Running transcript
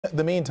In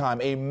the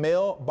meantime, a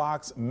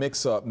mailbox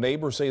mix-up.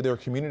 Neighbors say their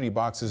community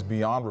box is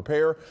beyond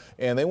repair,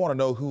 and they want to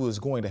know who is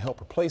going to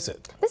help replace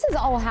it. This is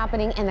all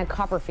happening in the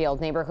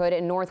Copperfield neighborhood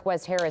in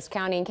northwest Harris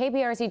County. And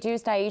KPRC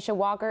 2's Taisha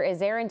Walker is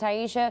there. And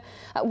Taisha,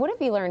 what have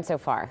you learned so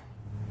far?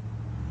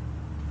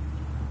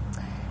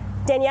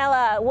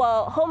 Daniela,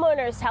 well,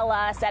 homeowners tell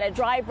us that a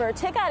driver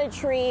took out a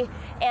tree,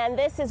 and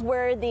this is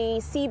where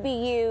the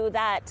CBU,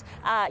 that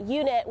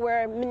unit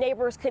where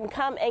neighbors can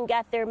come and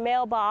get their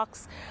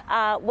mailbox,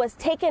 was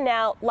taken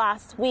out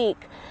last week.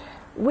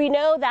 We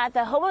know that the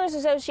Homeowners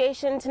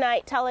Association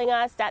tonight telling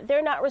us that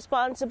they're not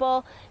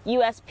responsible,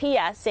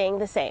 USPS saying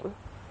the same.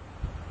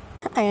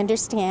 I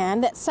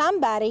understand that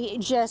somebody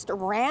just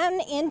ran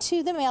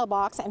into the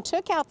mailbox and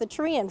took out the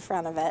tree in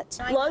front of it.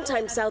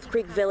 Longtime South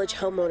Creek Village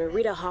homeowner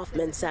Rita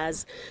Hoffman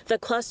says the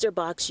cluster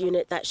box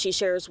unit that she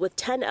shares with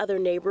 10 other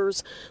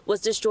neighbors was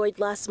destroyed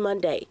last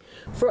Monday.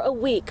 For a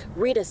week,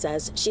 Rita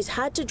says she's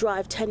had to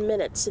drive 10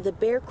 minutes to the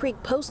Bear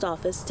Creek post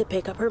office to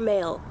pick up her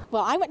mail.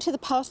 Well, I went to the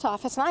post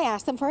office and I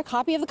asked them for a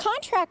copy of the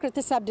contract with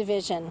the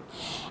subdivision,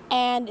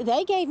 and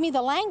they gave me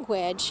the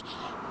language.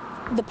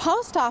 The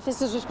post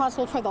office is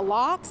responsible for the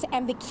locks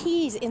and the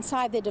keys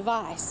inside the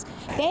device.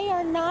 They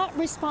are not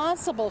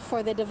responsible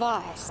for the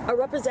device. A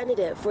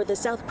representative for the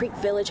South Creek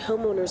Village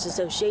Homeowners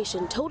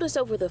Association told us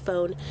over the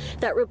phone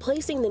that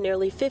replacing the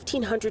nearly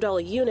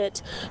 $1,500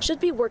 unit should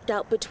be worked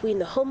out between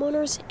the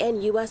homeowners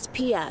and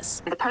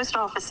USPS. The post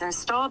office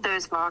installed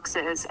those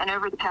boxes, and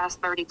over the past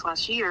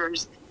 30+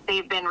 years,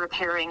 they've been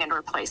repairing and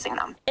replacing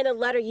them. In a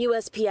letter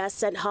USPS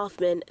sent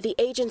Hoffman, the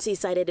agency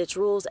cited its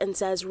rules and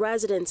says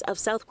residents of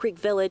South Creek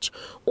Village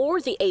or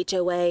the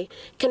HOA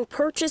can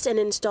purchase and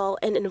install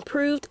an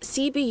improved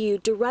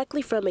CBU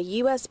directly from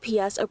a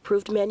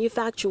USPS-approved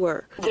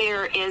manufacturer.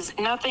 There is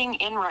nothing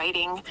in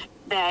writing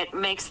that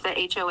makes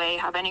the HOA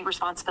have any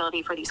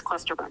responsibility for these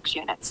cluster box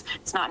units.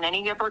 It's not in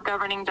any of our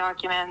governing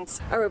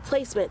documents. A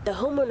replacement the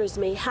homeowners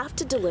may have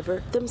to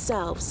deliver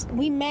themselves.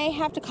 We may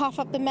have to cough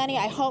up the money.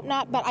 I hope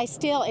not, but I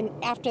still,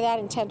 after that,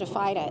 intend to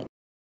fight it.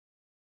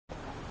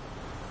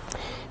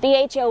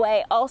 The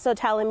HOA also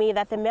telling me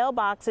that the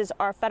mailboxes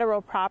are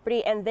federal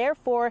property and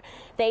therefore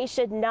they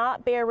should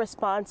not bear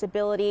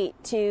responsibility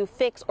to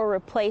fix or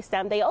replace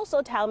them. They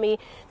also tell me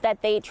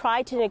that they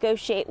tried to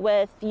negotiate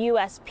with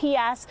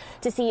USPS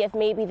to see if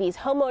maybe these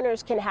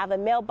homeowners can have a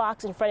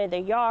mailbox in front of their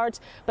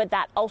yards, but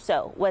that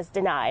also was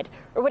denied.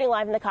 Reporting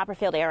live in the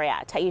Copperfield area,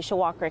 Taisha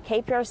Walker,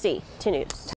 KPRC 2 News.